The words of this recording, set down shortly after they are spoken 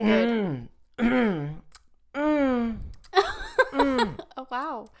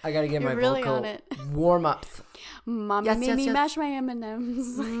gotta get my really vocal on it. warm-ups. Mommy Yes, made yes, me yes. mash my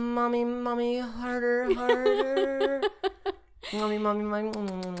M&Ms. Mommy, harder, harder. Mommy.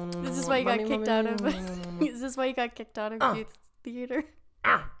 This is why you got kicked out of. Is this why you got kicked out of youth theater?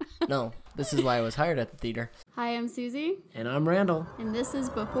 No, this is why I was hired at the theater. Hi, I'm Susie, And I'm Randall. and this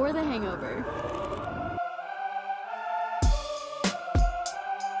is Before the Hangover.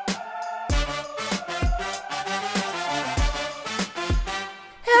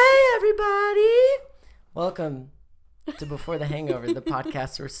 Hey, everybody! Welcome to Before the Hangover, the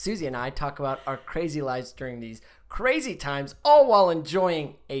podcast where Susie and I talk about our crazy lives during these crazy times, all while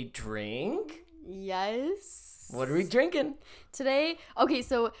enjoying a drink. Yes. What are we drinking? Today, okay,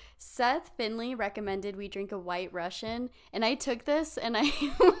 so Seth Finley recommended we drink a White Russian, and I took this and I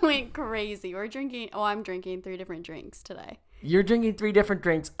went crazy. I'm drinking 3 different drinks today. You're drinking 3 different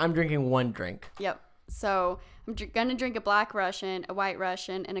drinks. I'm drinking 1 drink. Yep. So I'm gonna drink a Black Russian, a White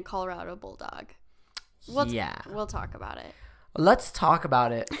Russian, and a Colorado Bulldog. We'll talk about it. Let's talk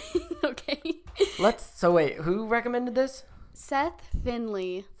about it. Okay. So wait, who recommended this? Seth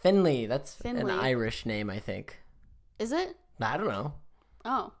Finley. Finley. That's Finley. an Irish name, I think. Is it? I don't know.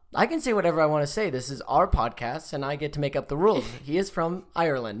 Oh. I can say whatever I want to say. This is our podcast, and I get to make up the rules. He is from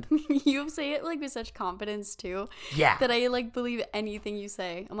Ireland. You say it like with such confidence too. Yeah. That I like believe anything you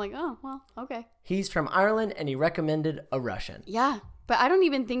say. I'm like, oh, well, okay. He's from Ireland, and he recommended a Russian. Yeah. But I don't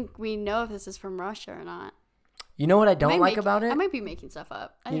even think we know if this is from Russia or not. You know what I don't like about it? I might be making stuff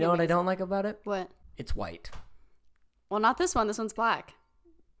up. You know what I don't like about it? What? It's white. Well, not this one. This one's black.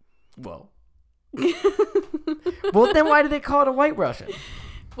 Whoa. Well, then why do they call it a White Russian?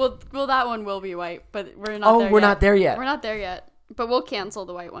 Well, that one will be white, but we're not there yet. We're not there yet. We're not there yet. But we'll cancel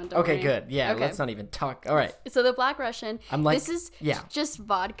the white one. Don't Okay, worry. good. Yeah, Okay. let's not even talk. All right. So the Black Russian, this is just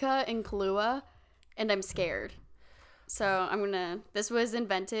vodka and Kahlua, and I'm scared. So this was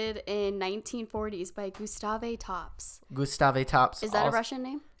invented in 1940s by Gustave Tops. Gustave Tops. Is that a Russian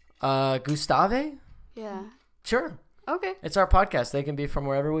name? Gustave? Yeah. Sure. Okay. It's our podcast. They can be from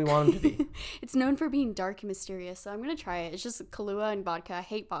wherever we want them to be. It's known for being dark and mysterious, so I'm going to try it. It's just Kahlua and vodka. I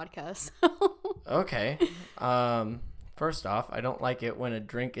hate vodka. So. Okay. First off, I don't like it when a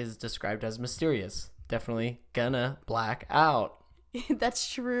drink is described as mysterious. Definitely gonna black out. That's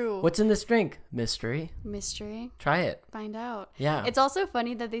true. What's in this drink? Mystery. Mystery. Try it. Find out. Yeah. It's also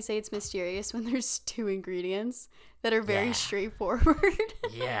funny that they say it's mysterious when there's 2 ingredients that are very straightforward.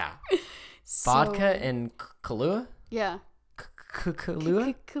 Yeah. Vodka and Kahlua? Yeah.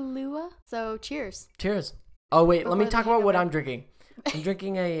 Kahlua? Kahlua. So cheers. Cheers. Oh, wait. Let me Before talk the about what hangover. I'm drinking. I'm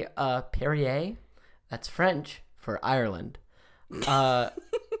drinking a Perrier. That's French for Ireland.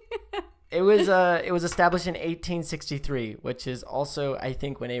 It was established in 1863, which is also, I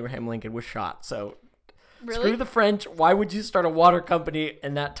think, when Abraham Lincoln was shot. So, Really? screw the French. Why would you start a water company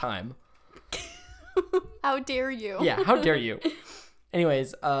in that time? How dare you? Yeah, how dare you?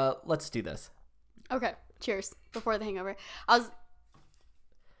 Anyways, let's do this. Okay. Cheers. Before the hangover.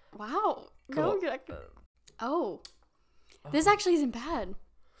 Wow. Cool. Oh. This actually isn't bad.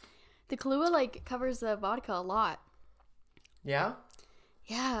 The Kahlua covers the vodka a lot. Yeah?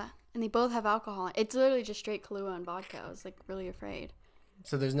 Yeah. And they both have alcohol. It's literally just straight Kahlua and vodka. I was really afraid.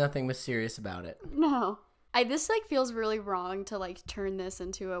 So there's nothing mysterious about it. No. This feels really wrong to turn this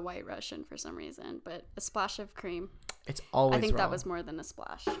into a White Russian for some reason, but a splash of cream. It's always I think wrong. that was more than a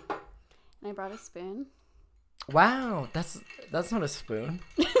splash. And I brought a spoon. Wow, that's not a spoon.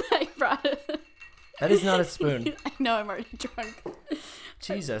 I brought it. That is not a spoon. I know I'm already drunk.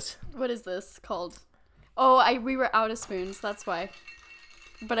 Jesus. What is this called? Oh, we were out of spoons. That's why.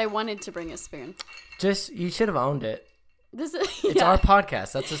 But I wanted to bring a spoon. You should have owned it. It's our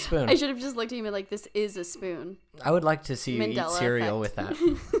podcast. That's a spoon. I should have just looked at him and this is a spoon. I would like to see you Mandela eat cereal effect.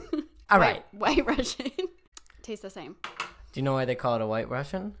 with that. All right. White Russian. Tastes the same. Do you know why they call it a White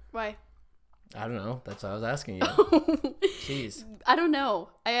Russian? Why? I don't know. That's what I was asking you. Jeez. I don't know.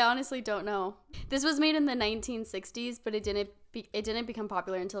 I honestly don't know. This was made in the 1960s, but it didn't become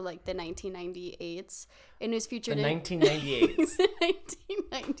popular until the 1998s. And it was featured The in 1998s. the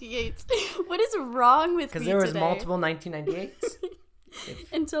 1998s. What is wrong with me Because there was today? multiple 1998s.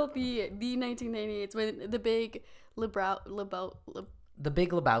 Until the 1998s when the big The Big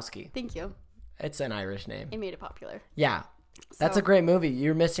Lebowski. Thank you. It's an Irish name. It made it popular. Yeah. That's So- a great movie.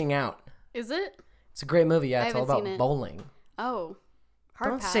 You're missing out. Is it? It's a great movie. Yeah, it's all haven't about seen it. bowling. Oh.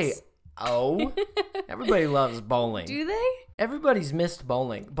 Hard Don't pass. say, oh. Everybody loves bowling. Do they? Everybody's missed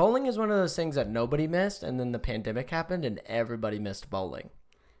bowling. Bowling is one of those things that nobody missed, and then the pandemic happened, and everybody missed bowling.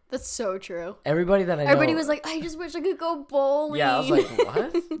 That's so true. Everybody that I know. Everybody was like, I just wish I could go bowling. Yeah, I was like,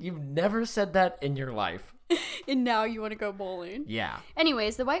 what? You've never said that in your life. And now you want to go bowling. Yeah.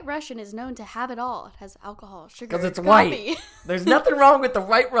 Anyways, the White Russian is known to have it all. It has alcohol, sugar, Because it's coffee. white. There's nothing wrong with the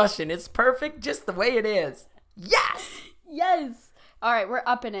White Russian. It's perfect just the way it is. Yes! Yes! All right, we're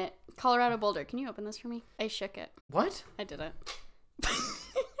up in it. Colorado Boulder. Can you open this for me? I shook it. What? I didn't.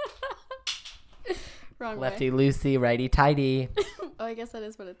 Wrong Lefty way. loosey, righty tighty. Oh, I guess that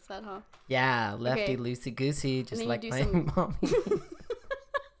is what it said, huh? Yeah, lefty Okay. loosey goosey, just then you like do my some- mommy.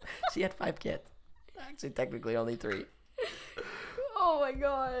 She had 5 kids. Actually, technically only 3. Oh my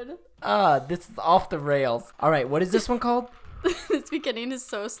god. This is off the rails. All right, what is this one called? This beginning is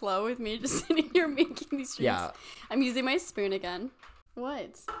so slow with me just sitting here making these drinks. Yeah. I'm using my spoon again.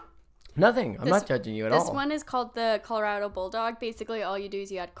 What? Nothing. I'm not judging you at all. This one is called the Colorado Bulldog. Basically, all you do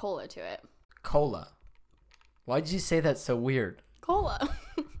is you add cola to it. Cola. Why did you say that so weird? Cola.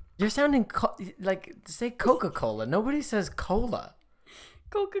 You're sounding like, say Coca-Cola. Nobody says cola.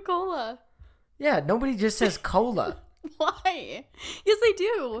 Coca-Cola. Yeah, nobody just says cola. Why? Yes, I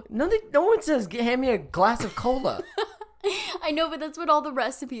do. No one says, hand me a glass of cola. I know, but that's what all the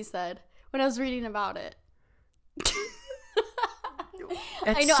recipes said when I was reading about it.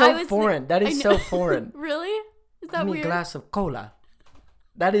 That's I know, so foreign. That is I know. so foreign. Really? Is that Give me weird? a glass of cola.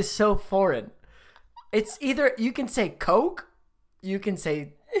 That is so foreign. It's either, you can say Coke, you can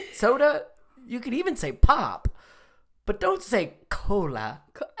say soda, you can even say pop, but don't say cola.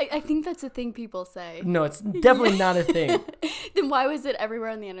 I think that's a thing people say. No, it's definitely not a thing. Then why was it everywhere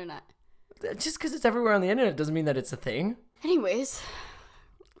on the internet? Just because it's everywhere on the internet doesn't mean that it's a thing. Anyways,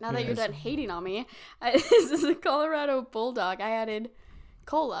 now that you're Yes. done hating on me, this is a Colorado Bulldog. I added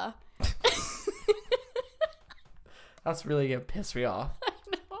cola. That's really gonna piss me off. I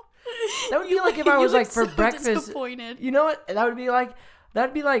know. That would be like if I was You like look for so breakfast. disappointed. You know what? That would be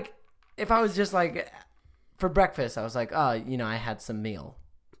like if I was just like for breakfast. I was like, oh, I had some meal.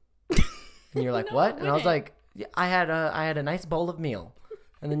 And you're like, No, what? it And I was wouldn't. like, yeah, I had a nice bowl of meal.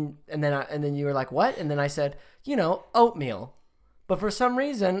 And then you were like, what? And then I said, oatmeal. But for some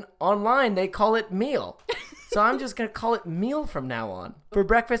reason online they call it meal. So I'm just gonna call it meal from now on. For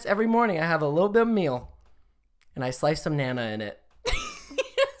breakfast every morning I have a little bit of meal. And I slice some Nana in it.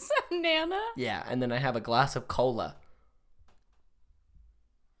 Some Nana? Yeah, and then I have a glass of cola.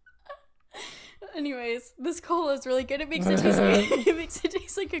 Anyways, this cola is really good. It makes it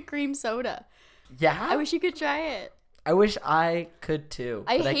taste like a cream soda. Yeah? I wish you could try it. I wish I could too,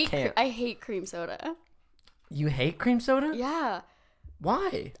 but I can't. I hate cream soda. You hate cream soda? Yeah.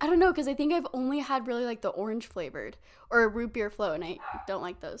 Why? I don't know, because I think I've only had really like the orange flavored or a root beer float, and I don't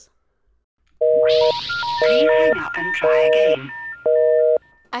like those. Please hang up and try again.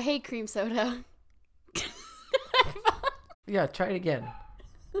 I hate cream soda. Yeah, try it again.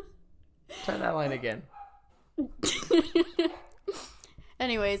 Try that line again.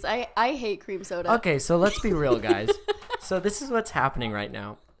 Anyways, I hate cream soda. Okay, so let's be real, guys. So this is what's happening right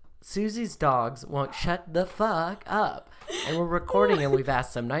now. Susie's dogs won't shut the fuck up. And we're recording and we've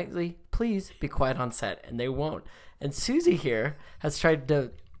asked them nightly, please be quiet on set. And they won't. And Susie here has tried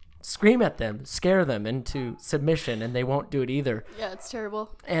to scream at them, scare them into submission, and they won't do it either. Yeah, it's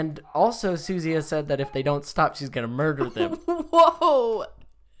terrible. And also Susie has said that if they don't stop, she's going to murder them. Whoa.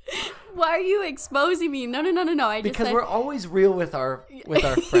 Why are you exposing me? No. I just Because said, we're always real with our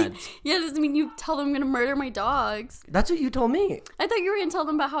friends. yeah, doesn't mean you tell them I'm going to murder my dogs. That's what you told me. I thought you were going to tell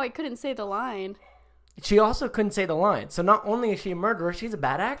them about how I couldn't say the line. She also couldn't say the line. So not only is she a murderer, she's a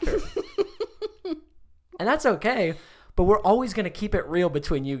bad actor. And that's okay. But we're always going to keep it real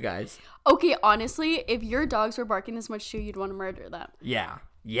between you guys. Okay, honestly, if your dogs were barking this much too, you'd want to murder them. Yeah.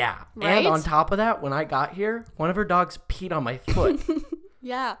 Yeah. Right? And on top of that, when I got here, one of her dogs peed on my foot.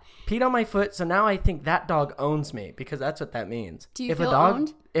 Yeah. Peed on my foot. So now I think that dog owns me because that's what that means. Do you if feel a dog,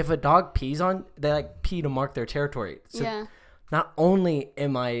 owned? If a dog pees on, they like pee to mark their territory. So Yeah. not only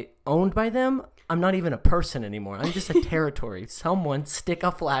am I owned by them, I'm not even a person anymore. I'm just a territory. Someone stick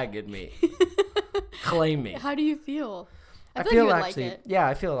a flag in me. Claim me. How do you feel? I feel feel like you would actually, like it.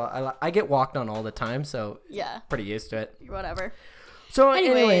 yeah, I get walked on all the time, so Yeah. pretty used to it. Whatever. So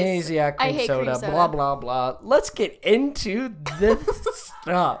Anyways, anyways, yeah, I cream hate soda, cream soda. blah, blah, blah. Let's get into this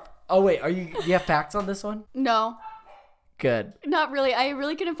stuff. Oh, wait, do you have facts on this one? No, Good. not really. I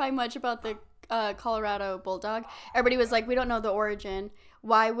really couldn't find much about the Colorado Bulldog. Everybody was like, we don't know the origin.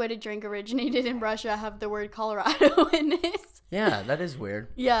 Why would a drink originated in Russia have the word Colorado in it? Yeah, that is weird.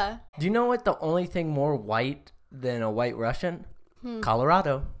 Yeah. Do you know what the only thing more white than a white Russian?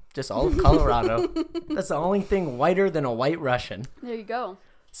 Colorado. Just all of Colorado. That's the only thing whiter than a white Russian. There you go.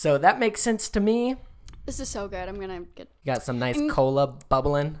 So that makes sense to me. This is so good. I'm going to get... You got some nice cola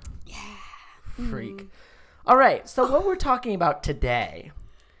bubbling. Yeah. Freak. All right. So what we're talking about today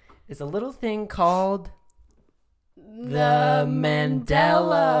is a little thing called The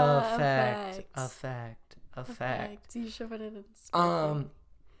Mandela effect. You should put it in.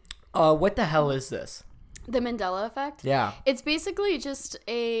 What the hell is this? The Mandela effect? Yeah. It's basically just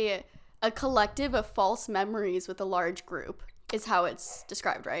a collective of false memories with a large group is how it's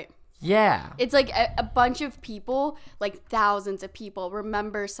described, right? Yeah. It's like a bunch of people, like thousands of people,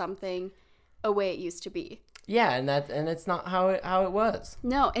 remember something a way it used to be. Yeah, and it's not how it was.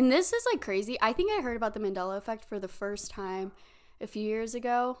 No, and this is like crazy. I think I heard about the Mandela effect for the first time a few years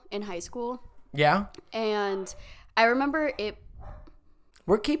ago in high school. Yeah. And I remember it.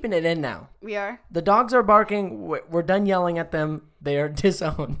 We're keeping it in now. We are. The dogs are barking. We're done yelling at them. They are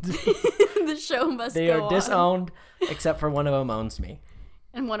disowned. The show must They go are on. disowned, except for one of them owns me.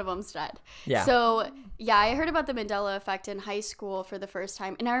 And one of them's dead. Yeah. So, yeah, I heard about the Mandela effect in high school for the first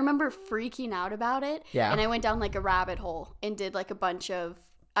time. And I remember freaking out about it. Yeah. And I went down like a rabbit hole and did like a bunch of,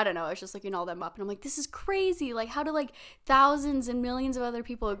 I don't know, I was just looking all them up. And I'm like, this is crazy. Like, how do like thousands and millions of other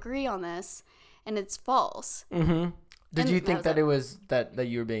people agree on this? And it's false. Mm-hmm. Did And you that think was that it. it was that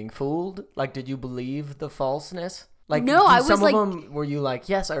you were being fooled? Like, did you believe the falseness? Like, No, I was some like- of them were you like,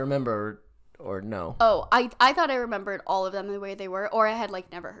 yes, I remember, or no? Oh, I thought I remembered all of them the way they were, or I had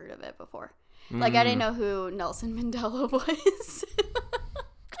like never heard of it before. Like I didn't know who Nelson Mandela was.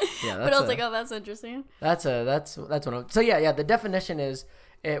 Yeah, But I was like, oh, that's interesting. That's one of. So yeah. The definition is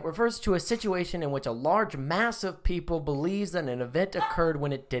it refers to a situation in which a large mass of people believes that an event occurred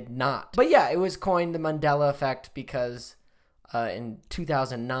when it did not. But yeah, it was coined the Mandela effect because in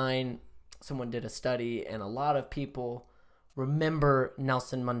 2009 someone did a study and a lot of people remember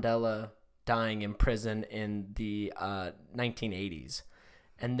Nelson Mandela dying in prison in the 1980s.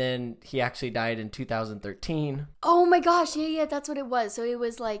 And then he actually died in 2013. Oh my gosh, yeah, that's what it was. So it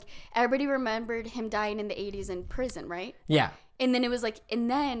was like everybody remembered him dying in the 80s in prison, right? Yeah. And then it was like,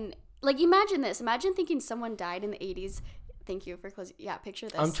 imagine this. Imagine thinking someone died in the 80s. Thank you for closing. Yeah, picture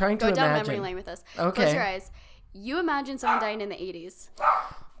this. I'm trying to Go down imagine. memory lane with us. Okay. Close your eyes. You imagine someone dying in the 80s.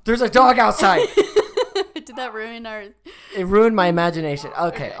 There's a dog outside. Did that ruin our... It ruined my imagination.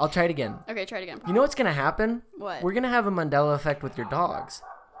 Okay, I'll try it again. Okay, try it again. You know what's going to happen? What? We're going to have a Mandela effect with your dogs.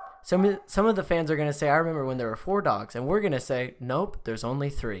 Some of the fans are going to say, I remember when there were 4 dogs. And we're going to say, nope, there's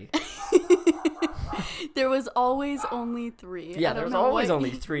only 3. There was always only 3. Yeah, there's always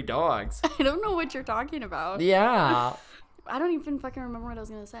only 3 dogs. I don't know what you're talking about. Yeah. I don't even fucking remember what I was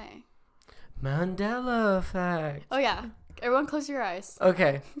going to say. Mandela effect. Oh, yeah. Everyone close your eyes.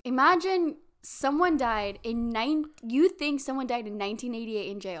 Okay. Imagine someone died you think someone died in 1988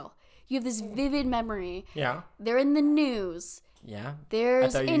 in jail. You have this vivid memory. Yeah. They're in the news. Yeah.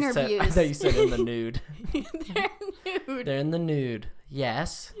 There's interviews. I thought you said in the nude. They're nude. They're in the nude.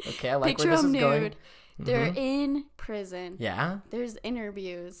 Yes. Okay, I like Picture where this them is going. nude. They're in prison. Yeah. There's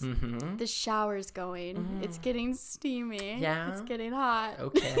interviews. Mm-hmm. The shower's going. It's getting steamy. Yeah. It's getting hot.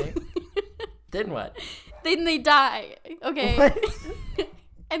 Okay. Then what? Then they die. Okay. What?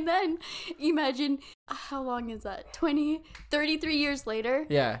 And then imagine, how long is that? 33 years later?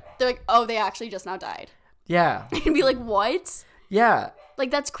 Yeah. They're like, oh, they actually just now died. Yeah. And be like, what? Yeah. Like,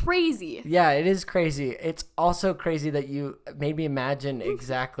 that's crazy. Yeah, it is crazy. It's also crazy that you made me imagine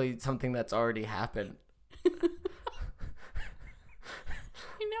exactly something that's already happened. I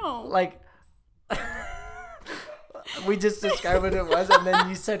know. Like, we just described what it was, and then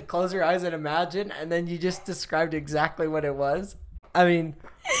you said close your eyes and imagine, and then you just described exactly what it was. I mean,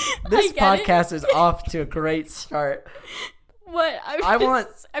 this podcast is off to a great start. What?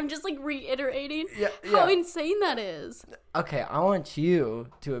 I'm just like reiterating how insane that is. Okay, I want you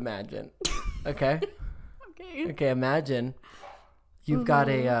to imagine. Okay? Okay. Okay, imagine you've got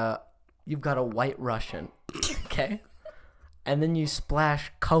a White Russian. Okay? And then you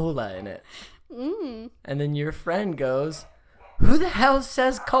splash cola in it. And then your friend goes, who the hell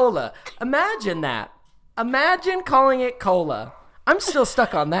says cola? Imagine that. Imagine calling it cola. I'm still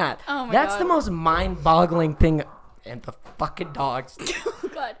stuck on that. Oh my That's God. the most mind-boggling thing. And the fucking dogs. Oh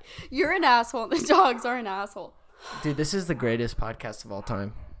God, you're an asshole. The dogs are an asshole. Dude, this is the greatest podcast of all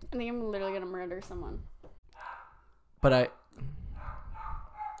time. I think I'm literally gonna murder someone. But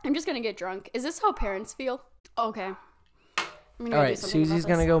I'm just gonna get drunk. Is this how parents feel? Okay. I'm gonna all do right, something Susie's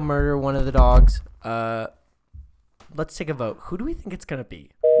about gonna this. go murder one of the dogs. Let's take a vote. Who do we think it's gonna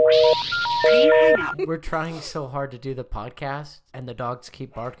be? Please hang up. We're trying so hard to do the podcast, and the dogs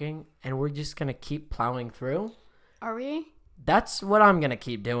keep barking, and we're just gonna keep plowing through. Are we? That's what I'm gonna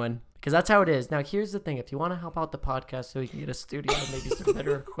keep doing, because that's how it is. Now, here's the thing: if you want to help out the podcast so we can get a studio, and maybe some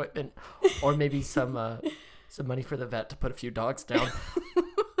better equipment, or maybe some money for the vet to put a few dogs down,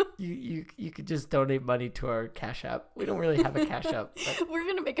 You could just donate money to our Cash App. We don't really have a Cash App. But We're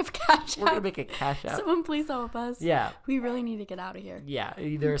gonna make a Cash App. we're gonna make a Cash App. Someone please help us. Yeah. We really need to get out of here. Yeah,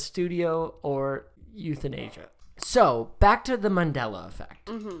 either a studio or euthanasia. So, back to the Mandela effect.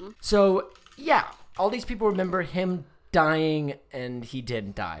 Mm-hmm. So, yeah, all these people remember him dying and he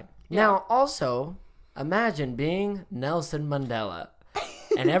didn't die. Yeah. Now, also, imagine being Nelson Mandela.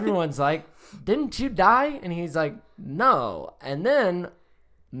 And everyone's like, didn't you die? And he's like, no. And then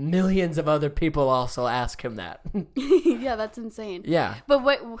millions of other people also ask him that. Yeah, that's insane. Yeah.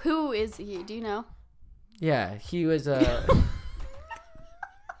 But who is he? Do you know? Yeah, he was a...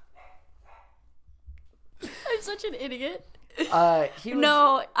 I'm such an idiot.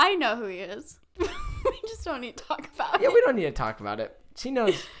 No, I know who he is. We just don't need to talk about it. Yeah, we don't need to talk about it. She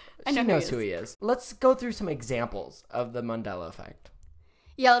knows. She knows who who he is. Let's go through some examples of the Mandela effect.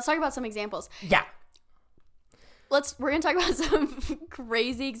 Yeah, let's talk about some examples. Yeah. We're going to talk about some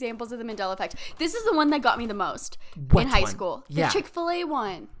crazy examples of the Mandela effect. This is the one that got me the most What in high one? school. Yeah. The Chick-fil-A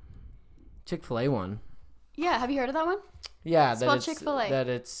one. Chick-fil-A one. Yeah, have you heard of that one? Yeah, Spelled Chick-fil-A.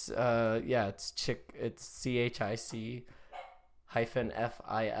 It's CHIC hyphen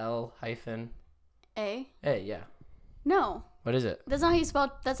FIL hyphen A? yeah. No. What is it? That's not how you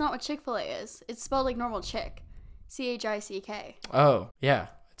spell. That's not what Chick-fil-A is. It's spelled like normal chick. CHICK. Oh, yeah.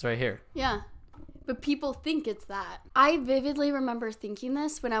 It's right here. Yeah. But people think it's that. I vividly remember thinking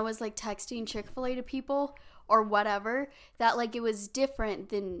this when I was like texting Chick-fil-A to people or whatever, that like it was different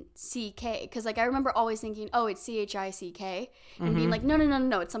than CK. Because like I remember always thinking, oh, it's CHICK. And being like,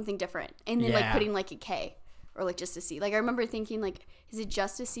 no, it's something different. And then like putting like a K or like just a C. Like I remember thinking like, is it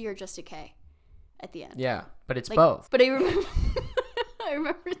just a C or just a K at the end? Yeah, but it's like, both. But I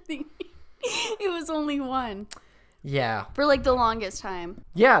remember thinking it was only one. Yeah. For like the longest time.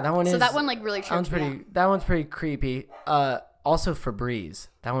 Yeah, that one is. So that one like really tripped me out. That one's pretty creepy. Also Febreze.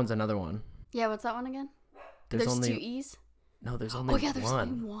 That one's another one. Yeah, what's that one again? There's only 2 E's? No, there's only one. Oh yeah, there's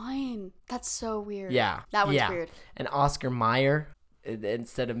only one. That's so weird. Yeah. That one's weird. And Oscar Mayer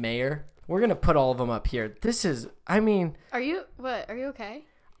instead of Mayer. We're going to put all of them up here. This is, I mean. Are you okay?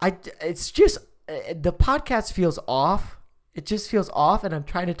 It's just, the podcast feels off. It just feels off and I'm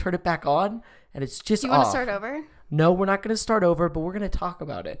trying to turn it back on and it's just off. Do you want to start over? No, we're not going to start over, but we're going to talk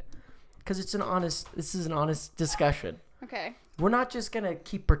about it. Because this is an honest discussion. Okay. We're not just going to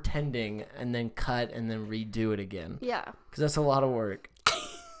keep pretending and then cut and then redo it again. Yeah. Because that's a lot of work.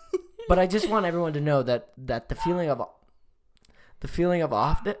 But I just want everyone to know that the feeling of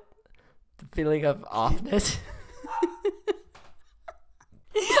offness.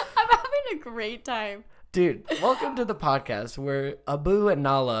 I'm having a great time. Dude, welcome to the podcast where Abu and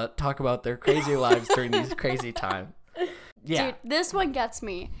Nala talk about their crazy lives during these crazy times. Yeah. Dude, this one gets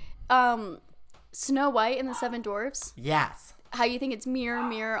me. Snow White and the Seven Dwarfs. Yes. How you think it's mirror,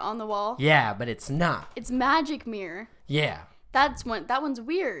 mirror on the wall? Yeah, but it's not. It's magic mirror. Yeah. That one's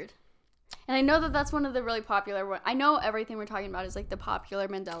weird. And I know that that's one of the really popular ones. I know everything we're talking about is like the popular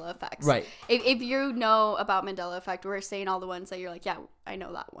Mandela effects. Right. If you know about Mandela effect, we're saying all the ones that you're like, yeah, I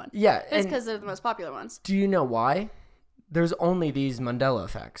know that one. Yeah. It's because they're the most popular ones. Do you know why? There's only these Mandela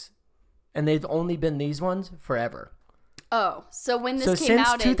effects. And they've only been these ones forever. Oh, so when this came since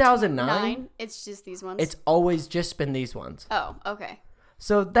out 2009, in it's just these ones? It's always just been these ones. Oh, okay.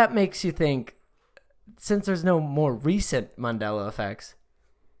 So that makes you think, since there's no more recent Mandela effects,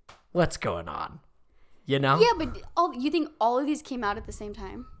 what's going on? You know? Yeah, but you think all of these came out at the same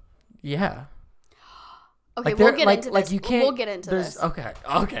time? Yeah. Okay, like we'll get into like this. You can't, we'll get into this.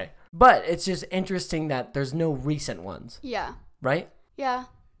 Okay. But it's just interesting that there's no recent ones. Yeah. Right? Yeah,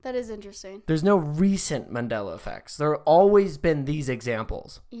 that is interesting. There's no recent Mandela effects. There have always been these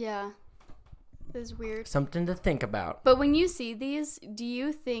examples. Yeah. This is weird. Something to think about. But when you see these, do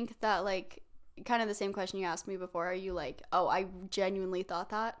you think that, like, kind of the same question you asked me before, are you like, oh, I genuinely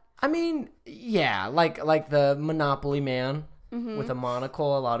thought that? I mean, yeah, like the Monopoly man with a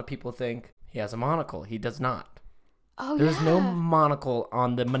monocle. A lot of people think he has a monocle. He does not. Oh, There's no monocle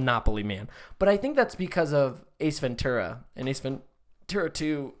on the Monopoly man. But I think that's because of Ace Ventura. In Ace Ventura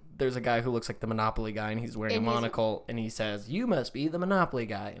 2, there's a guy who looks like the Monopoly guy, and he's wearing a monocle, and he says, "You must be the Monopoly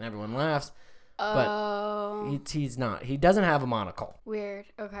guy," and everyone laughs. Oh. But he's not. He doesn't have a monocle. Weird.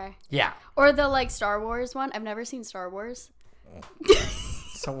 Okay. Yeah. Or the, like, Star Wars one. I've never seen Star Wars.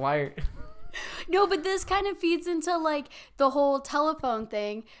 So why? No, but this kind of feeds into like the whole telephone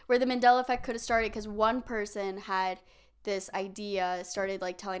thing where the Mandela effect could have started because one person had this idea, started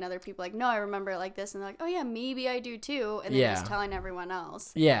like telling other people like, no, I remember it like this, and they're like, oh yeah, maybe I do too, and then just telling everyone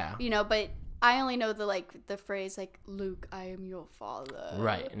else. Yeah. You know, but I only know the phrase like, Luke, I am your father.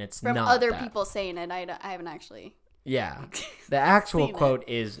 Right, and it's from not other that. people saying it. I haven't actually Yeah. The actual Seen quote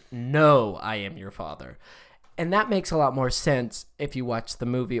is, "No, I am your father." And that makes a lot more sense if you watch the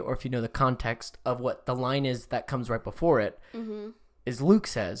movie or if you know the context of what the line is that comes right before it. Is Luke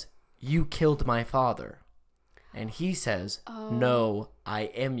says, "You killed my father." And he says, "No, I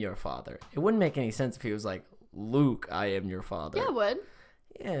am your father." It wouldn't make any sense if he was like, "Luke, I am your father." Yeah, it would.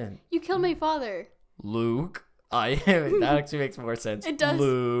 Yeah. You killed my father. Luke, I am. That actually makes more sense. It does.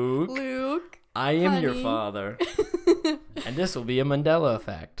 Luke, I am your honey. father. And this will be a Mandela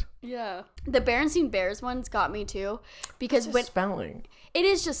effect. Yeah. The Berenstain Bears ones got me too. Because It's when spelling. it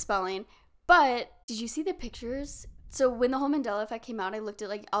is just spelling. But did you see the pictures? So when the whole Mandela effect came out, I looked at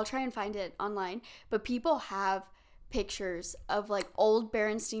like, I'll try and find it online. But people have pictures of like old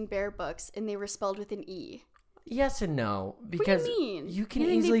Berenstain Bear books and they were spelled with an E. Yes and no. Because you mean? you can You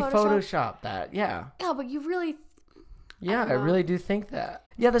think they easily Photoshop? Photoshop that. Yeah. Yeah, but you really... Yeah, I know. really do think that.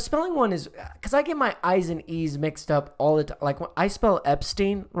 Yeah, the spelling one is because I get my I's and E's mixed up all the time. Like when I spell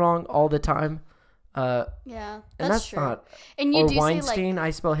Epstein wrong all the time. Yeah, And that's that's true. not. And you Or do Weinstein, say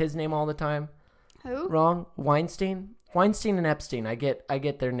I spell his name all the time like... Who? wrong. Weinstein and Epstein. I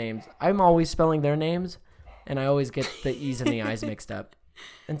get their names. I'm always spelling their names, and I always get the E's and the I's mixed up.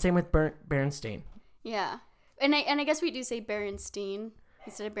 And same with Bernstein. Yeah. And I guess we do say Berenstein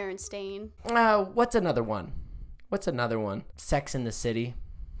instead of Berenstain. What's another one? Sex in the City.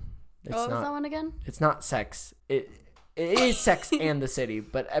 It's What was that one again? It's not sex. It is Sex and the City,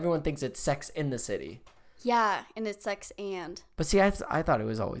 but everyone thinks it's Sex in the City. Yeah, and it's sex and. But see, I thought it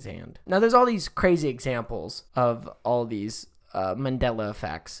was always and. Now, there's all these crazy examples of all these Mandela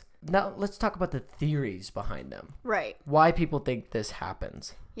effects. Now, let's talk about the theories behind them. Right. Why people think this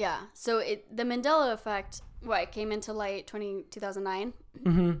happens. Yeah. So the Mandela effect, it came into light 2009?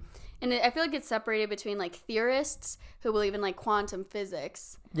 Mm-hmm. And I feel like it's separated between like theorists who believe in like quantum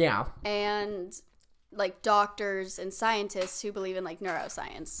physics Yeah. and like doctors and scientists who believe in like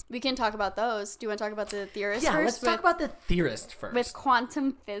neuroscience. We can talk about those. Do you want to talk about the theorists Yeah, first? let's talk about the theorist first. With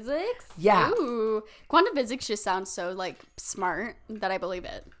quantum physics? Yeah. Ooh. Quantum physics just sounds so like smart that I believe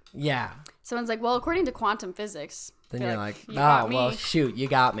it. Yeah. Someone's like, well, according to quantum physics. Then you're like, "You got me. well, shoot, you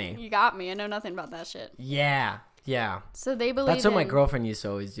got me. You got me. I know nothing about that shit. Yeah. Yeah. So they believe That's what my in, girlfriend used to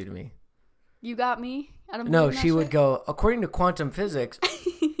always do to me. You got me? I don't No, believe in that she would shit. go, according to quantum physics,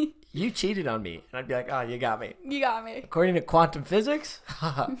 you cheated on me. And I'd be like, oh, you got me. You got me. According to quantum physics?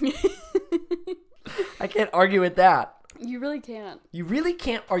 I can't argue with that. You really can't. You really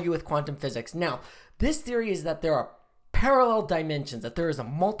can't argue with quantum physics. Now, this theory is that there are parallel dimensions, that there is a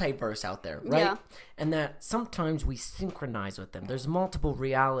multiverse out there, right? Yeah. And that sometimes we synchronize with them. There's multiple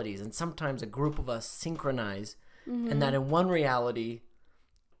realities, and sometimes a group of us synchronize, and that in one reality,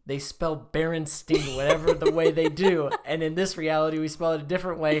 they spell Berenstain whatever the way they do, and in this reality, we spell it a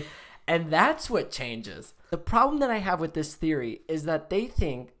different way, and that's what changes. The problem that I have with this theory is that they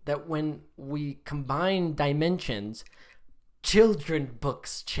think that when we combine dimensions, children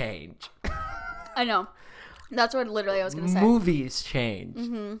books change. I know. That's what literally I was going to say. Movies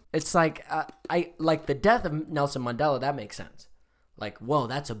change. It's like I like the death of Nelson Mandela. That makes sense. Like, whoa,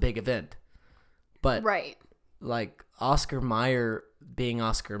 that's a big event. But Right. like Oscar Mayer being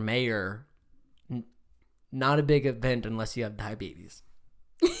Oscar Mayer, not a big event unless you have diabetes.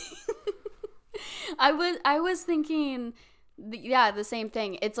 I was thinking, the same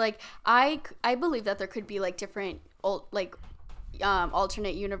thing. It's like I believe that there could be like different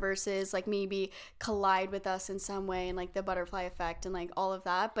alternate universes, like maybe collide with us in some way, and like the butterfly effect and like all of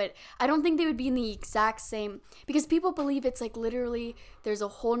that. But I don't think they would be in the exact same, because people believe it's like literally there's a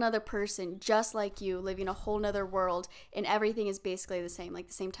whole nother person just like you living a whole nother world, and everything is basically the same, like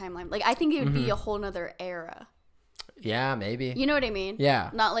the same timeline. Like I think it would be a whole nother era. Yeah, maybe. You know what I mean? Yeah.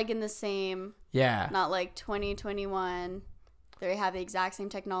 Not like in the same, Yeah. not like 2021. They have the exact same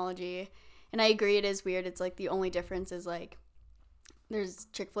technology. And I agree, it is weird. It's like the only difference is like there's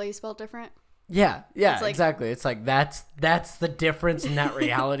Chick-fil-A spelled different. Yeah, It's like- exactly. It's like that's the difference in that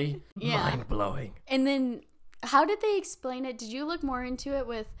reality. Yeah. Mind blowing. And then how did they explain it? Did you look more into it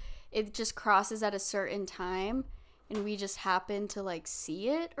with it just crosses at a certain time and we just happen to like see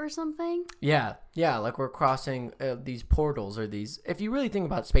it or something? Yeah, like we're crossing these portals or these. If you really think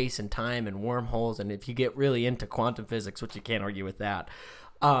about space and time and wormholes, and if you get really into quantum physics, which you can't argue with that,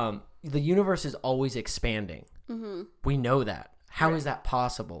 the universe is always expanding. Mm-hmm. We know that. How is that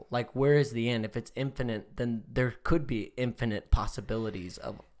possible? Like, where is the end? If it's infinite, then there could be infinite possibilities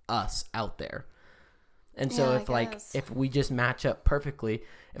of us out there. And so if we just match up perfectly,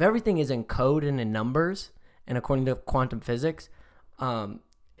 if everything is in code and in numbers, and according to quantum physics,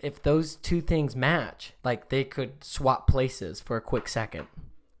 if those two things match, like they could swap places for a quick second,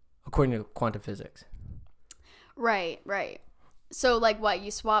 according to quantum physics. Right. So, like, what?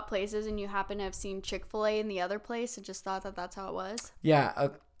 You swap places and you happen to have seen Chick-fil-A in the other place and just thought that that's how it was? Yeah.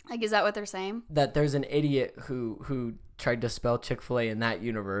 Like, is that what they're saying? That there's an idiot who tried to spell Chick-fil-A in that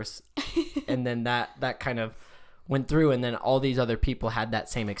universe, and then that kind of went through, and then all these other people had that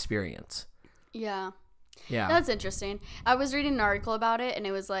same experience. Yeah. Yeah. That's interesting. I was reading an article about it, and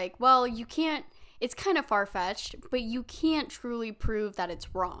it was like, well, you can't, it's kind of far-fetched, but you can't truly prove that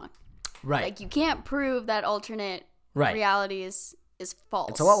it's wrong. Right. Like, you can't prove that alternate reality is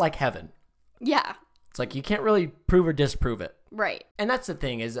false. It's a lot like heaven. Yeah. It's like you can't really prove or disprove it. Right. And that's the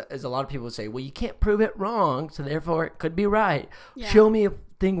thing is a lot of people say, well, you can't prove it wrong, so therefore it could be right. Yeah. Show me a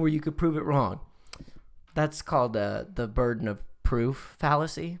thing where you could prove it wrong. That's called the burden of proof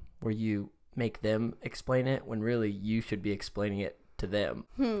fallacy, where you make them explain it when really you should be explaining it to them.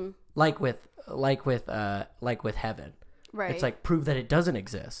 Like with heaven. Right. It's like, prove that it doesn't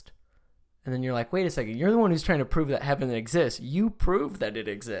exist. And then you're like, wait a second, you're the one who's trying to prove that heaven exists. You prove that it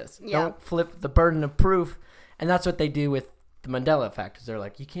exists. Yeah. Don't flip the burden of proof. And that's what they do with the Mandela effect. Is they're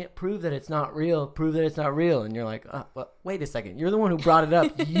like, you can't prove that it's not real. Prove that it's not real. And you're like, well, wait a second. You're the one who brought it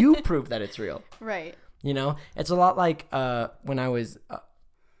up. You prove that it's real. Right. You know? It's a lot like when I was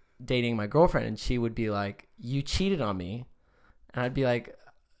dating my girlfriend, and she would be like, you cheated on me. And I'd be like,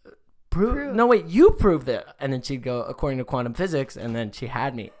 prove. No, wait, you proved it. And then she'd go, according to quantum physics, and then she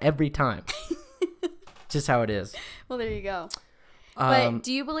had me every time. Just how it is. Well, there you go. But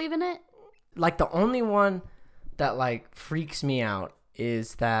do you believe in it? Like, the only one that, like, freaks me out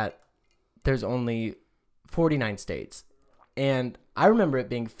is that there's only 49 states. And I remember it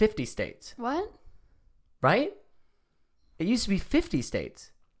being 50 states. What? Right? It used to be 50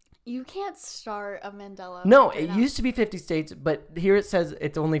 states. You can't start a Mandela. No, it used to be 50 states, but here it says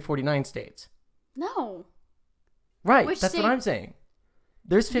it's only 49 states. No. Right, Which that's state? what I'm saying.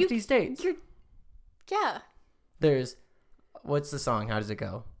 There's 50 states. Yeah. There's, what's the song? How does it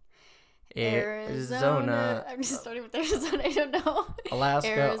go? Arizona. I'm just starting with Arizona. I don't know.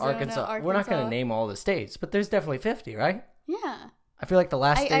 Alaska, Arizona, Arkansas. We're not going to name all the states, but there's definitely 50, right? Yeah. I feel like the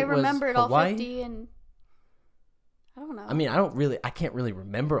last state I was remembered Hawaii. all 50 and I don't know. I mean, I can't really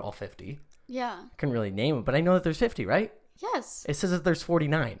remember all 50. Yeah. I couldn't really name them, but I know that there's 50, right? Yes. It says that there's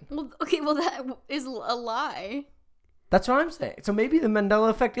 49. Well, okay, well that is a lie. That's what I'm saying. So maybe the Mandela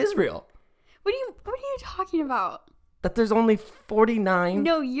effect is real. What are you talking about? That there's only 49.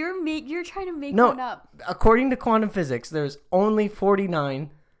 No, you're trying to make one up. According to quantum physics, there's only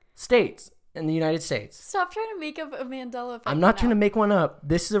 49 states in the United States. Stop trying to make up a Mandela effect. I'm not trying to make one up.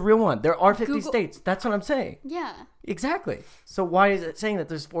 This is a real one. There are 50 Google- states. That's what I'm saying. Yeah. Exactly. So why is it saying that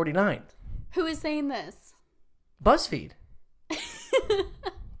there's 49? Who is saying this? BuzzFeed.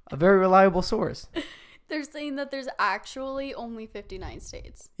 A very reliable source. They're saying that there's actually only 59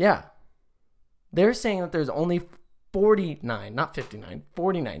 states. Yeah. They're saying that there's only 49, not 59,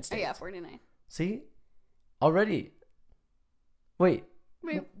 49 states. Oh, yeah, 49. See? Already. Wait.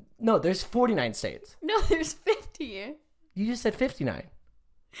 No, there's 49 states. No, there's 50. You just said 59.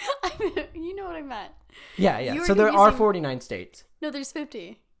 You know what I meant. Yeah. So there are 49 states. No, there's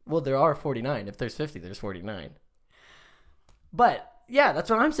 50. Well, there are 49. If there's 50, there's 49. But, yeah, that's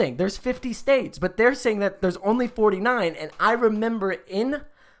what I'm saying. There's 50 states, but they're saying that there's only 49. And I remember in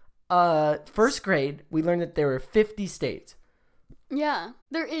first grade, we learned that there were 50 states. Yeah,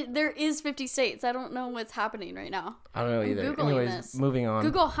 there is 50 states. I don't know what's happening right now. I don't know either. I'm Googling Anyways, this. Moving on.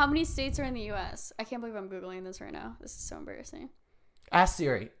 Google how many states are in the U.S. I can't believe I'm Googling this right now. This is so embarrassing. Ask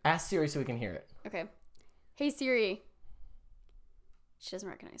Siri. Ask Siri so we can hear it. Okay. Hey, Siri. She doesn't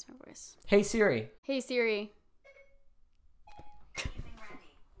recognize my voice. Hey, Siri. Hey, Siri.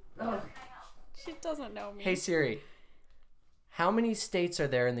 She doesn't know me. Hey, Siri. How many states are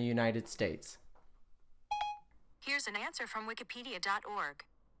there in the United States? Here's an answer from Wikipedia.org.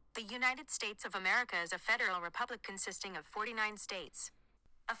 The United States of America is a federal republic consisting of 49 states.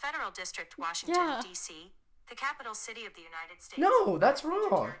 A federal district, Washington, D.C., the capital city of the United States. No, that's wrong.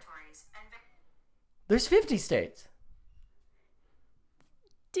 Territories and There's 50 states.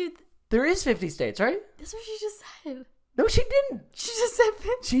 Dude, There is 50 states, right? that's what she just said. No, she didn't. She just said 50.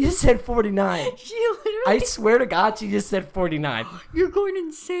 She just said 49. She literally... I swear to God, she just said 49. You're going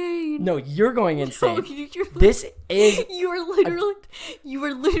insane. No, you're going insane. No, you're This is... You were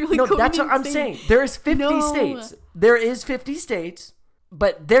literally No, going that's what I'm insane. saying. There's 50 No. states. There is 50 states,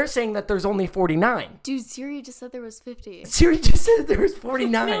 but they're saying that there's only 49. Dude, Siri just said there was 50. Siri just said there was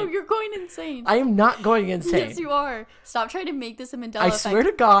 49. No, you're going insane. I am not going insane. Yes, you are. Stop trying to make this a Mandela I effect. swear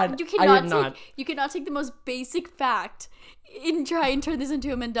to God, you I cannot am not. You cannot take the most basic fact and try and turn this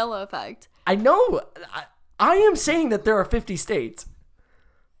into a Mandela effect. I know. I am saying that there are 50 states.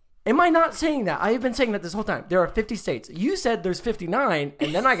 Am I not saying that? I have been saying that this whole time. There are 50 states. You said there's 59,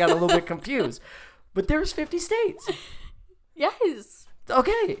 and then I got a little bit confused. But there's 50 states. Yes.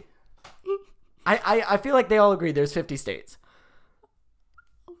 Okay. I feel like they all agree there's 50 states.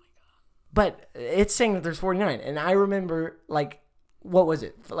 Oh my god. But it's saying that there's 49. And I remember, like, what was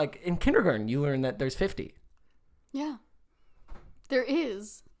it? Like, in kindergarten, you learned that there's 50. Yeah. There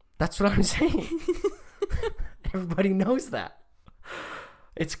is. That's what I'm saying. Everybody knows that.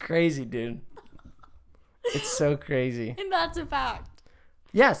 It's crazy, dude. It's so crazy. And that's a fact.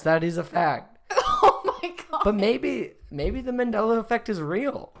 Yes, that is a fact. Oh my god. But maybe the Mandela effect is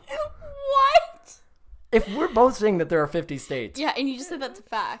real. What? If we're both saying that there are 50 states. Yeah, and you just said that's a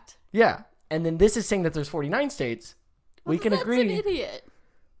fact. Yeah. And then this is saying that there's 49 states. We can That's agree. an idiot.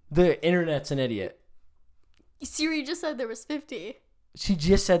 The internet's an idiot. Siri just said there was 50. She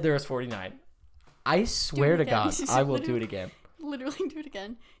just said there was 49. I swear to again. God, I will do it again. Literally do it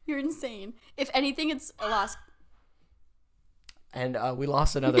again. You're insane. If anything, it's a loss. And we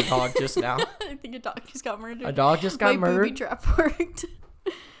lost another dog just now. I think a dog just got murdered. A dog just got My booby murdered. trap worked.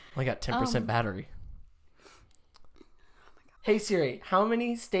 I got 10% battery. Hey Siri, how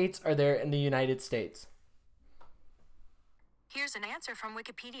many states are there in the United States? Here's an answer from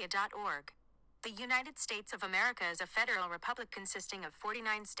Wikipedia.org. The United States of America is a federal republic consisting of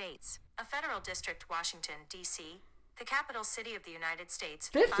 49 states, a federal district, Washington, D.C., the capital city of the United States,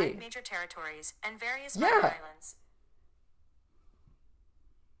 50. 5 major territories, and various Yeah. minor islands.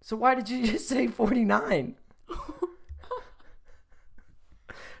 So why did you just say 49?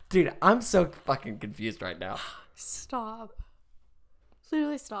 Dude, I'm so fucking confused right now. Stop.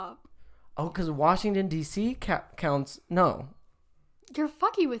 Literally stop. Oh, because Washington, D.C. counts... No. You're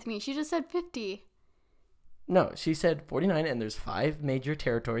fucking with me. She just said 50. No, she said 49, and there's 5 major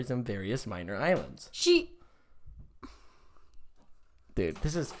territories and various minor islands. Dude,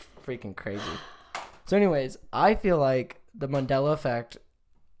 this is freaking crazy. So anyways, I feel like the Mandela effect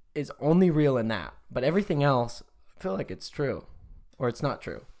is only real in that. But everything else, I feel like it's true. Or it's not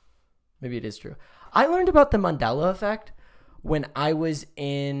true. Maybe it is true. I learned about the Mandela effect when I was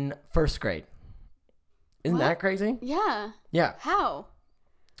in first grade. Isn't What? that crazy? Yeah. Yeah. How?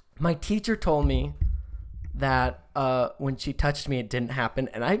 My teacher told me that when she touched me, it didn't happen,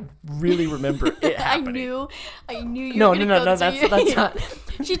 and I really remember it happening. I knew you No, were gonna go that's to not.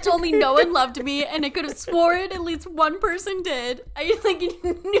 She told me no one loved me, and I could have sworn at least one person did. I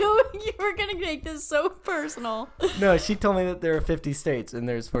knew you were gonna make this so personal. No, she told me that there are 50 states and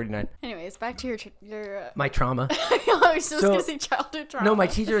there's 49. Anyways, back to your My trauma. I was just gonna say childhood trauma. No, my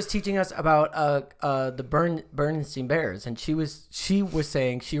teacher was teaching us about the Bernstein Bears, and she was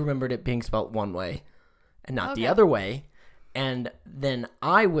saying she remembered it being spelt one way and not the other way. And then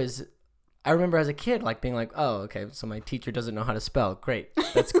I remember as a kid like being like, oh, okay, so my teacher doesn't know how to spell. Great.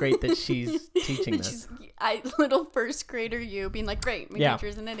 That's great that she's teaching this. Little first grader you being like, great, my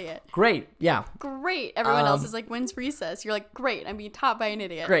teacher's an idiot. Great. Yeah. Great. Everyone else is like, when's recess? You're like, great, I'm being taught by an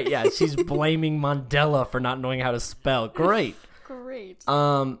idiot. Great. Yeah. She's blaming Mandela for not knowing how to spell. Great. Great.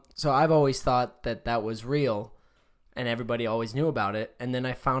 So I've always thought that was real. And everybody always knew about it. And then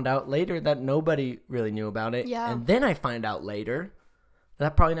I found out later that nobody really knew about it. Yeah. And then I find out later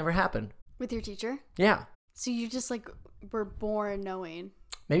that probably never happened. With your teacher? Yeah. So you just like were born knowing.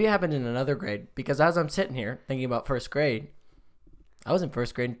 Maybe it happened in another grade. Because as I'm sitting here thinking about first grade, I was in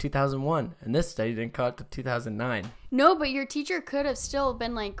first grade in 2001. And this study didn't come out to 2009. No, but your teacher could have still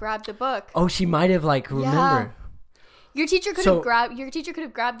been like, grabbed the book. Oh, she might have like remembered. Your teacher could have grabbed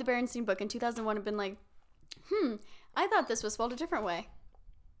the Berenstain book in 2001 and been like, I thought this was spelled a different way.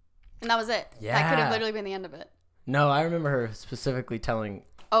 And that was it. Yeah. That could have literally been the end of it. No, I remember her specifically telling.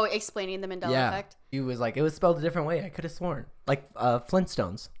 Oh, explaining the Mandela effect. He was like, it was spelled a different way. I could have sworn. Like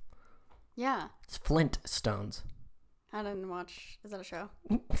Flintstones. Yeah. It's Flintstones. I didn't watch. Is that a show?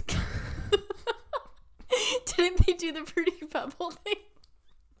 Didn't they do the Fruity Pebble thing?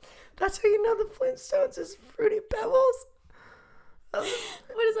 That's how you know the Flintstones is Fruity Pebbles. What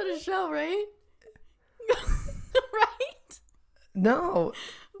is that, a show, right? Right? No,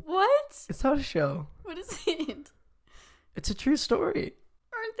 What? it's not a show. What is it? It's a true story.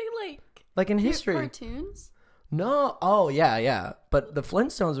 Aren't they Like in cute history. cartoons? No. Oh, yeah. But the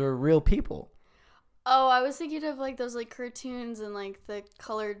Flintstones were real people. Oh, I was thinking of like those like cartoons and like the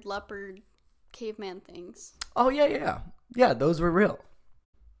colored leopard caveman things. Oh, yeah. Yeah, those were real.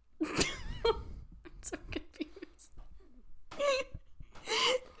 I'm so confused.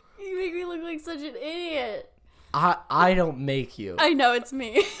 You make me look like such an idiot. I don't make you. I know, it's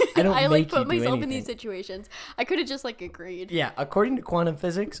me. I don't I like make you put do myself in anything. these situations. I could have just like agreed. Yeah, according to quantum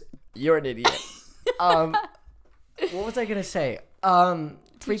physics, you're an idiot. What was I gonna say?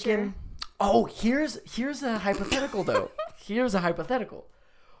 Future. Oh, here's a hypothetical though. Here's a hypothetical.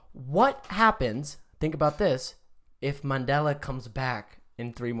 What happens? Think about this. If Mandela comes back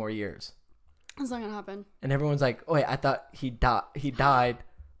in 3 more years, It's not gonna happen. and everyone's like, "Oh wait, I thought he died,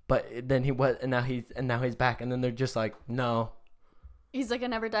 but then he was, and now he's back," and then they're just like, "No." He's like, I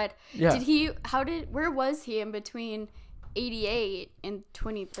never died. Yeah. Where was he in between 88 and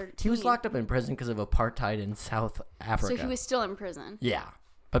 2013? He was locked up in prison because of apartheid in South Africa. So he was still in prison. Yeah,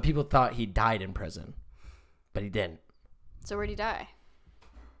 but people thought he died in prison, but he didn't. So where'd he die?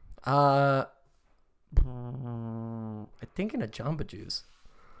 I think in a Jamba Juice.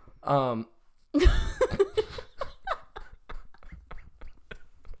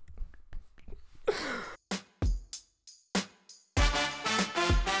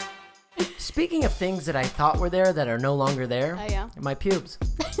 Speaking of things that I thought were there that are no longer there, Oh, yeah. my pubes.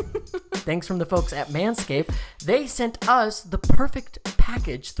 Thanks from the folks at Manscaped. They sent us the Perfect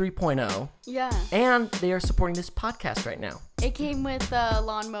Package 3.0, Yeah. and they are supporting this podcast right now. It came with the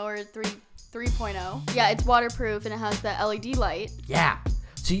Lawnmower 3.0. Yeah, it's waterproof and it has the LED light. Yeah.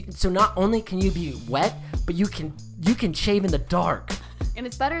 So not only can you be wet, but you can shave in the dark. And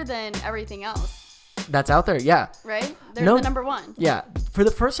it's better than everything else, That's out there, yeah. right? They're No- the number one. Yeah. For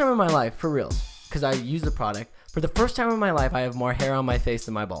the first time in my life, for reals, because I use the product, for the first time in my life, I have more hair on my face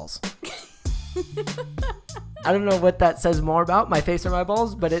than my balls. I don't know what that says more about, my face or my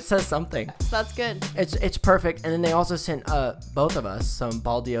balls, but it says something. So that's good. It's perfect. And then they also sent both of us some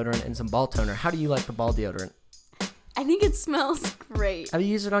ball deodorant and some ball toner. How do you like the ball deodorant? I think it smells great. Have you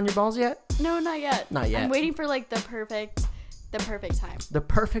used it on your balls yet? No, not yet. Not yet. I'm waiting for like the perfect time. The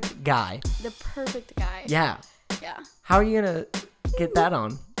perfect guy. The perfect guy. Yeah. Yeah. How are you going to get that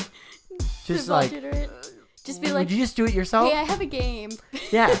on? Just The ball like, deodorant. Just be like, would you just do it yourself? hey, I have a game.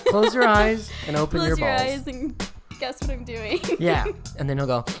 Yeah. Close your eyes and open Close your your balls. eyes and guess what I'm doing. Yeah. And then he'll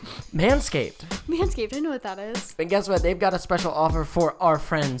go, Manscaped. Manscaped, I know what that is. And guess what? They've got a special offer for our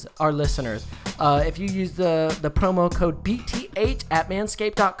friends, our listeners. If you use the promo code BTH at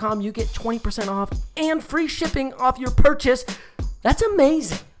manscaped.com, you get 20% off and free shipping off your purchase. That's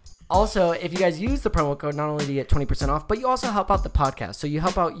amazing. Also, if you guys use the promo code, not only do you get 20% off, but you also help out the podcast. So you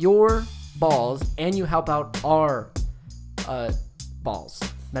help out your balls and you help out our balls,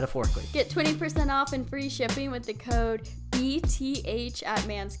 metaphorically. Get 20% off and free shipping with the code BTH at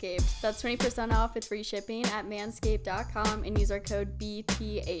Manscaped. That's 20% off with free shipping at manscaped.com and use our code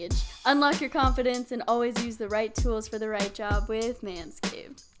BTH. Unlock your confidence and always use the right tools for the right job with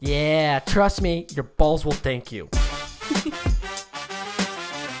Manscaped. Yeah, trust me, your balls will thank you.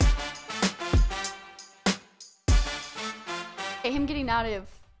 Him getting out of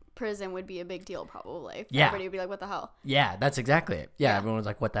prison would be a big deal, probably. Yeah. Everybody would be like, what the hell? Yeah, that's exactly it. Yeah, Yeah. everyone was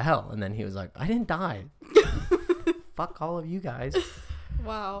like, what the hell? And then he was like, I didn't die. Fuck all of you guys.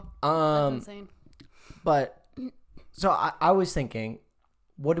 Wow. That's insane. But, so I was thinking,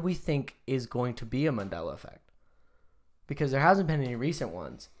 what do we think is going to be a Mandela effect? Because there hasn't been any recent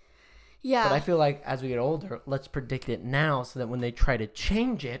ones. Yeah. But I feel like as we get older, let's predict it now so that when they try to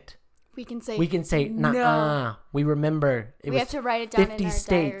change it, we can say, nah, no. we remember it We was have to write it down 50 in our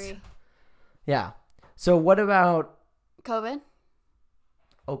states. diary. Yeah. So what about, COVID?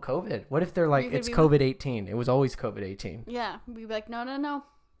 oh, COVID? What if they're like, You could it's be- COVID-18? It was always COVID-18. Yeah. We'd be like, no. No,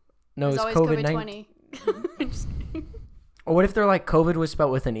 It's it's always COVID-19. COVID-20. Or what if they're like COVID was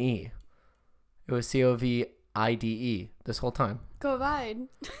spelled with an E? It was COVID this whole time. COVID.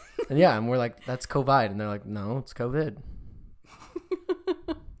 And yeah, and we're like, that's COVID. And they're like, no, it's COVID.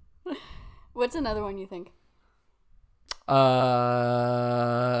 What's another one you think?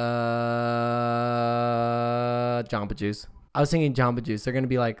 Jamba Juice. I was thinking Jamba Juice. They're going to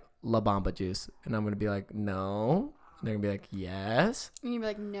be like La Bamba Juice. And I'm going to be like, no. And they're going to be like, yes. And you'd be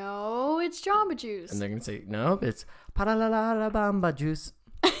like, no, it's Jamba Juice. And they're going to say, nope, it's Pa-la-la-la La Bamba Juice.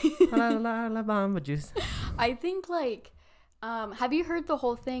 Pa-la-la-la La Bamba Juice. I think like, have you heard the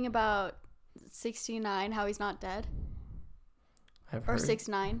whole thing about 69, how he's not dead? I've Or heard.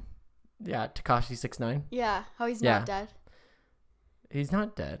 6ix9ine? Yeah, Tekashi 6ix9ine. Yeah, how he's Yeah. not dead. He's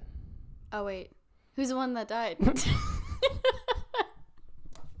not dead. Oh, wait. Who's the one that died?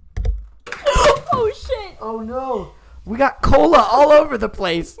 Oh, shit. Oh no, we got cola all over the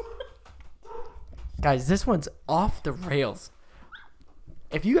place. Guys, this one's off the rails.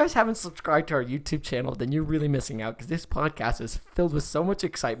 If you guys haven't subscribed to our YouTube channel, then you're really missing out because this podcast is filled with so much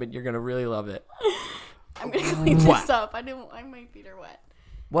excitement. You're going to really love it. I'm going to clean What? this up. My feet are wet.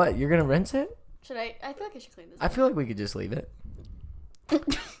 What? You're going to rinse it? Should I? I feel like I should clean this I up. feel like we could just leave it.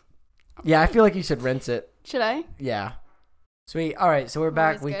 Yeah, I feel like you should rinse it. Should I? Yeah. Sweet. All right, so we're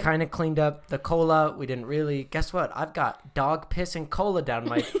back. Always We good. kind of cleaned up the cola. We didn't really. Guess what? I've got dog piss and cola down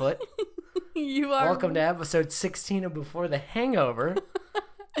my foot. You are. Welcome to episode 16 of Before the Hangover.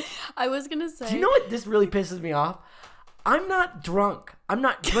 I was going to say. Do you know what this really pisses me off? I'm not drunk. I'm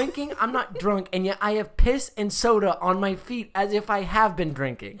not drinking. I'm not drunk. And yet I have piss and soda on my feet as if I have been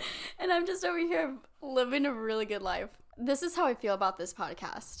drinking. And I'm just over here living a really good life. This is how I feel about this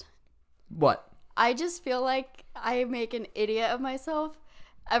podcast. What? I just feel like I make an idiot of myself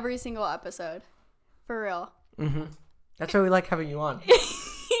every single episode. For real. Mm-hmm. That's why we like having you on.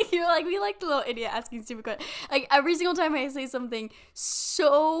 You're like, we like the little idiot asking stupid questions. Like, every single time I say something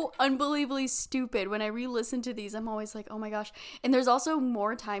so unbelievably stupid, when I re-listen to these, I'm always like, oh my gosh. And there's also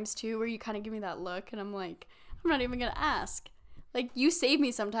more times, too, where you kind of give me that look, and I'm like, I'm not even going to ask. Like, you save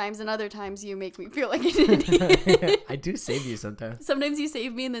me sometimes, and other times you make me feel like an idiot. I do save you sometimes. Sometimes you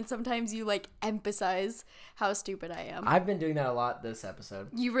save me, and then sometimes you, like, emphasize how stupid I am. I've been doing that a lot this episode.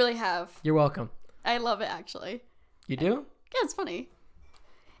 You really have. You're welcome. I love it, actually. You do? Yeah, it's funny.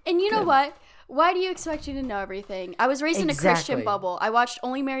 And you know what? Why do you expect you to know everything? I was raised in a Christian Exactly. bubble. I watched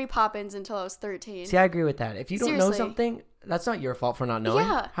only Mary Poppins until I was 13. See, I agree with that. If you don't know Seriously. something, that's not your fault for not knowing.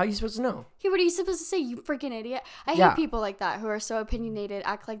 Yeah. How are you supposed to know? Hey, what are you supposed to say, you freaking idiot? I Yeah. hate people like that who are so opinionated,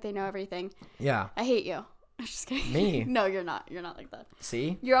 act like they know everything. Yeah. I hate you. I'm just kidding. Me? No, you're not. You're not like that.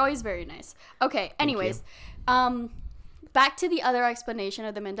 See? You're always very nice. Okay, anyways. Back to the other explanation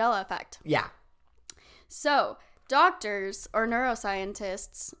of the Mandela effect. Yeah. So, doctors or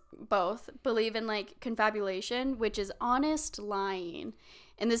neuroscientists both believe in like confabulation, which is honest lying.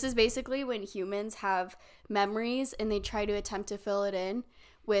 And this is basically when humans have memories and they try to attempt to fill it in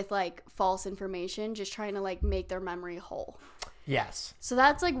with like false information, just trying to like make their memory whole. Yes. So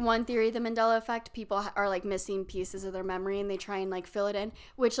that's like one theory of the Mandela effect. People are like missing pieces of their memory and they try and like fill it in,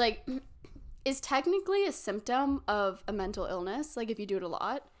 which like is technically a symptom of a mental illness, like if you do it a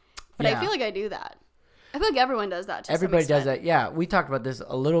lot. But I Yeah. feel like I do that. I feel like everyone does that. To Everybody some does extent. that. Yeah. We talked about this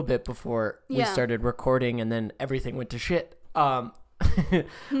a little bit before we Yeah. started recording, and then everything went to shit. But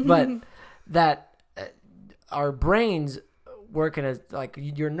that our brains work in a, like,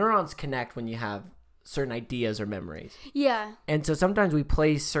 your neurons connect when you have certain ideas or memories. Yeah. And so sometimes we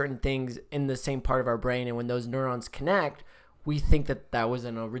place certain things in the same part of our brain, and when those neurons connect, we think that that was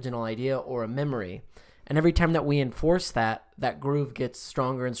an original idea or a memory. And every time that we enforce that, that groove gets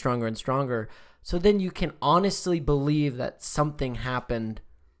stronger and stronger and stronger. So then you can honestly believe that something happened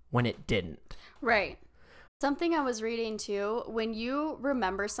when it didn't. Right. Something I was reading too, when you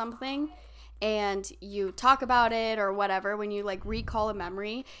remember something and you talk about it or whatever, when you like recall a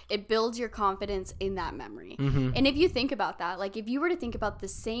memory, it builds your confidence in that memory. And if you think about that, like if you were to think about the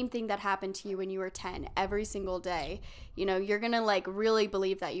same thing that happened to you when you were 10 every single day, you know, you're going to like really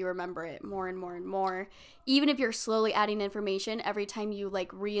believe that you remember it more and more and more. Even if you're slowly adding information every time you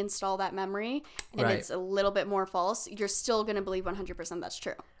like reinstall that memory and Right. it's a little bit more false, you're still going to believe 100% that's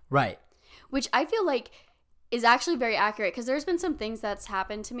true. Right. Which I feel like is actually very accurate because there's been some things that's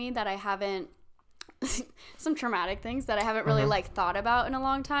happened to me that I haven't some traumatic things that I haven't really like thought about in a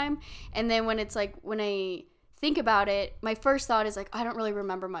long time. And then when it's like when I think about it, my first thought is like I don't really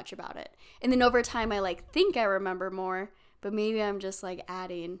remember much about it. And then over time I like think I remember more, but maybe I'm just like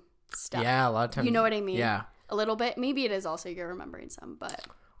adding stuff. Yeah, a lot of times. You know what I mean? Yeah. A little bit. Maybe it is also you're remembering some, but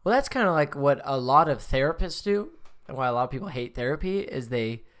Well, that's kind of like what a lot of therapists do, and why a lot of people hate therapy is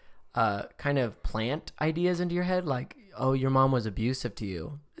they kind of plant ideas into your head, like, oh, your mom was abusive to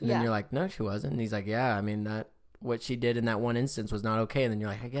you. And then Yeah. you're like, no, she wasn't. And he's like, yeah, I mean, that what she did in that one instance was not okay. And then you're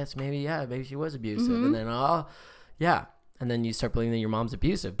like, I guess maybe she was abusive. And then, oh, yeah. And then you start believing that your mom's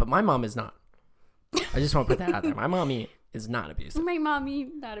abusive. But my mom is not. I just want to put that out there. My mommy is not abusive. my mommy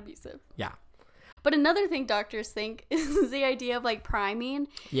not abusive. Yeah. But another thing doctors think is the idea of like priming.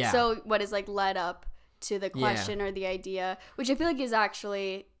 Yeah. So what is like led up to the Yeah. question or the idea, which I feel like is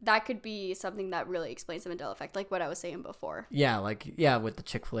actually, that could be something that really explains the Mandela effect, like what I was saying before. Yeah, like, yeah, with the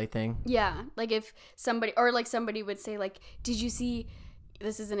Chick-fil-A thing. Yeah. Like if somebody, or like somebody would say like, did you see,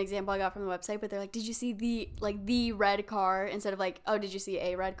 this is an example I got from the website, but they're like, did you see the red car, instead of like, oh, did you see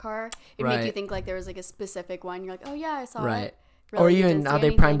a red car? It'd make you Right. think like there was like a specific one. You're like, oh yeah, I saw Right. it. Or Really, you even didn't how see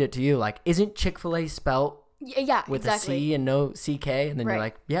they primed anything. it to you, like, isn't Chick-fil-A spelt Yeah, with exactly. a C and no CK? And then Right. you're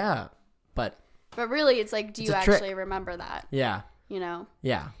like, yeah, but But really, it's like, do It's you a trick. actually remember that? yeah, You know?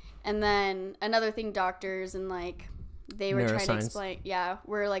 yeah. And then another thing, doctors and like they were trying to Neuroscience. explain,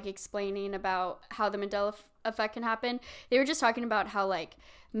 were like explaining about how the Mandela effect can happen. They were just talking about how like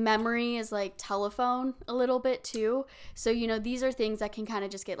memory is like telephone a little bit too. So, you know, these are things that can kind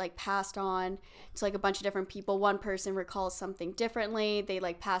of just get like passed on to like a bunch of different people. One person recalls something differently. They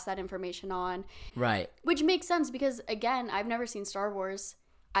like pass that information on. Right. Which makes sense because, again, I've never seen Star Wars.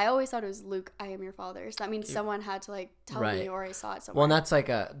 I always thought it was Luke, I am your father. So that means someone had to like tell me, or I saw it somewhere. Well, and that's like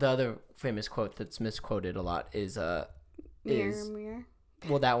the other famous quote that's misquoted a lot is mirror.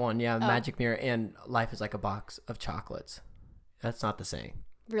 Well, that one, yeah, magic mirror, and life is like a box of chocolates. That's not the saying.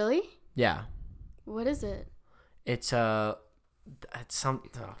 Really? Yeah. What is it? It's some.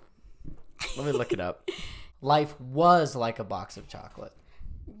 Let me look it up. Life was like a box of chocolate.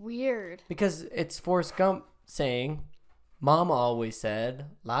 Weird. Because it's Forrest Gump saying, Mama always said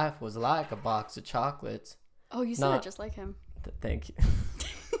life was like a box of chocolates. Oh, you said it just like him. Thank you.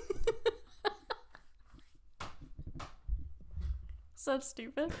 So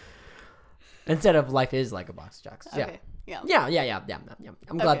stupid. Instead of life is like a box of chocolates. Okay. Yeah. Yeah.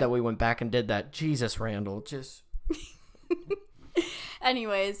 I'm glad that we went back and did that. Jesus, Randall, just.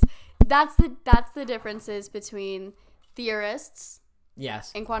 Anyways, that's the differences between theorists.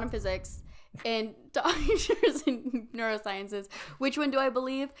 Yes. In quantum physics and doctors in neurosciences. Which one do I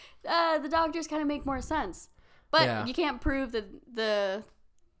believe? The doctors kind of make more sense. But you can't prove that the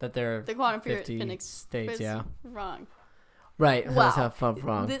quantum physics states, wrong. Right. Wow. That's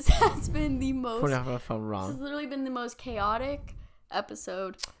wrong. This has been the most wrong. This has literally been the most chaotic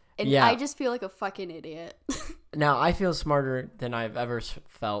episode. And Yeah. I just feel like a fucking idiot. Now, I feel smarter than I've ever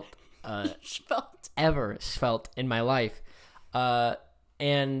felt in my life.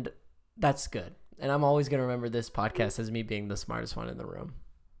 And that's good. And I'm always going to remember this podcast as me being the smartest one in the room.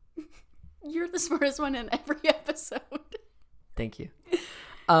 You're the smartest one in every episode. Thank you.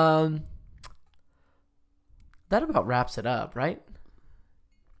 That about wraps it up, right?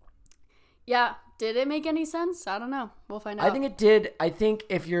 Yeah. Did it make any sense? I don't know. We'll find out. I think it did. I think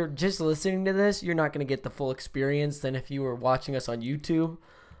if you're just listening to this, you're not going to get the full experience than if you were watching us on YouTube.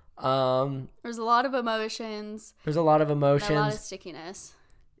 There's a lot of emotions. There's a lot of emotions. And a lot of stickiness.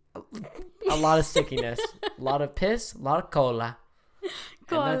 A lot of stickiness. A lot of piss. A lot of cola.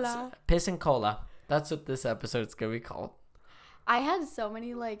 Cola. Piss and cola. That's what this episode's going to be called. I had so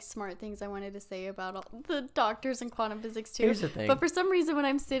many like smart things I wanted to say about all the doctors and quantum physics too. Here's the thing. But for some reason, when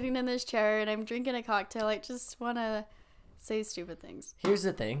I'm sitting in this chair and I'm drinking a cocktail, I just want to say stupid things. Here's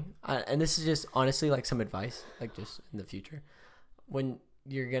the thing. And this is just honestly like some advice, like just in the future. When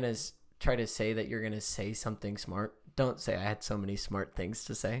you're going to try to say that you're going to say something smart, don't say I had so many smart things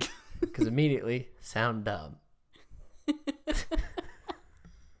to say. Because immediately sound dumb.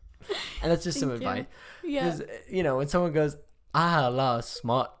 And that's just some advice. Yeah. Because, you know, when someone goes, I had a lot of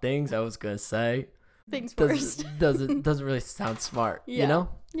smart things I was going to say. Things first. Doesn't really sound smart, you know?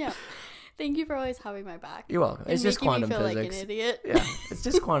 Yeah. Thank you for always having my back. You're welcome. It's just quantum physics. Making me feel like an idiot. Yeah, it's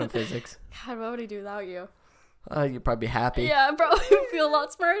just quantum physics. God, what would I do without you? You'd probably be happy. Yeah, I'd probably feel a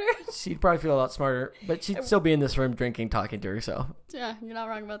lot smarter. She'd probably feel a lot smarter, but she'd still be in this room drinking, talking to herself. Yeah, you're not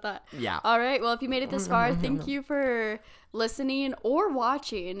wrong about that. Yeah. All right. Well, if you made it this far, thank you for listening or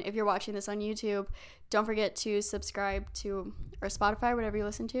watching. If you're watching this on YouTube, don't forget to subscribe to our Spotify, whatever you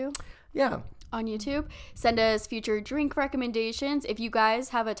listen to. Yeah. On YouTube. Send us future drink recommendations. If you guys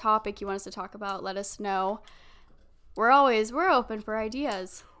have a topic you want us to talk about, let us know. We're open for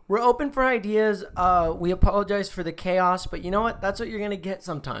ideas. We're open for ideas. We apologize for the chaos, but you know what? That's what you're gonna get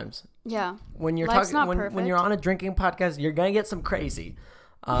sometimes. Yeah. When you're Life's talking, not when you're on a drinking podcast, you're gonna get some crazy.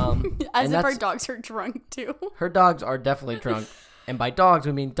 As if our dogs are drunk too. Her dogs are definitely drunk, and by dogs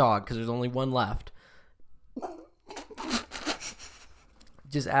we mean dog because there's only one left.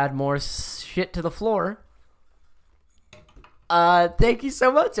 Just add more shit to the floor. Thank you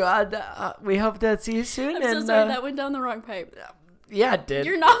so much. We hope to see you soon. I'm so sorry that went down the wrong pipe. Yeah, it did.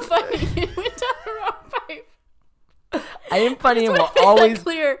 You're not funny. It went down the wrong pipe. I am funny, and we'll always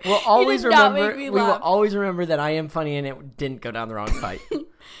remember. We will always remember that I am funny, and it didn't go down the wrong pipe.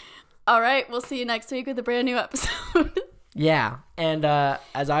 All right, we'll see you next week with a brand new episode. Yeah, and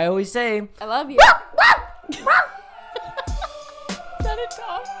as I always say, I love you. Shut it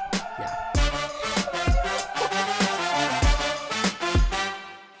off.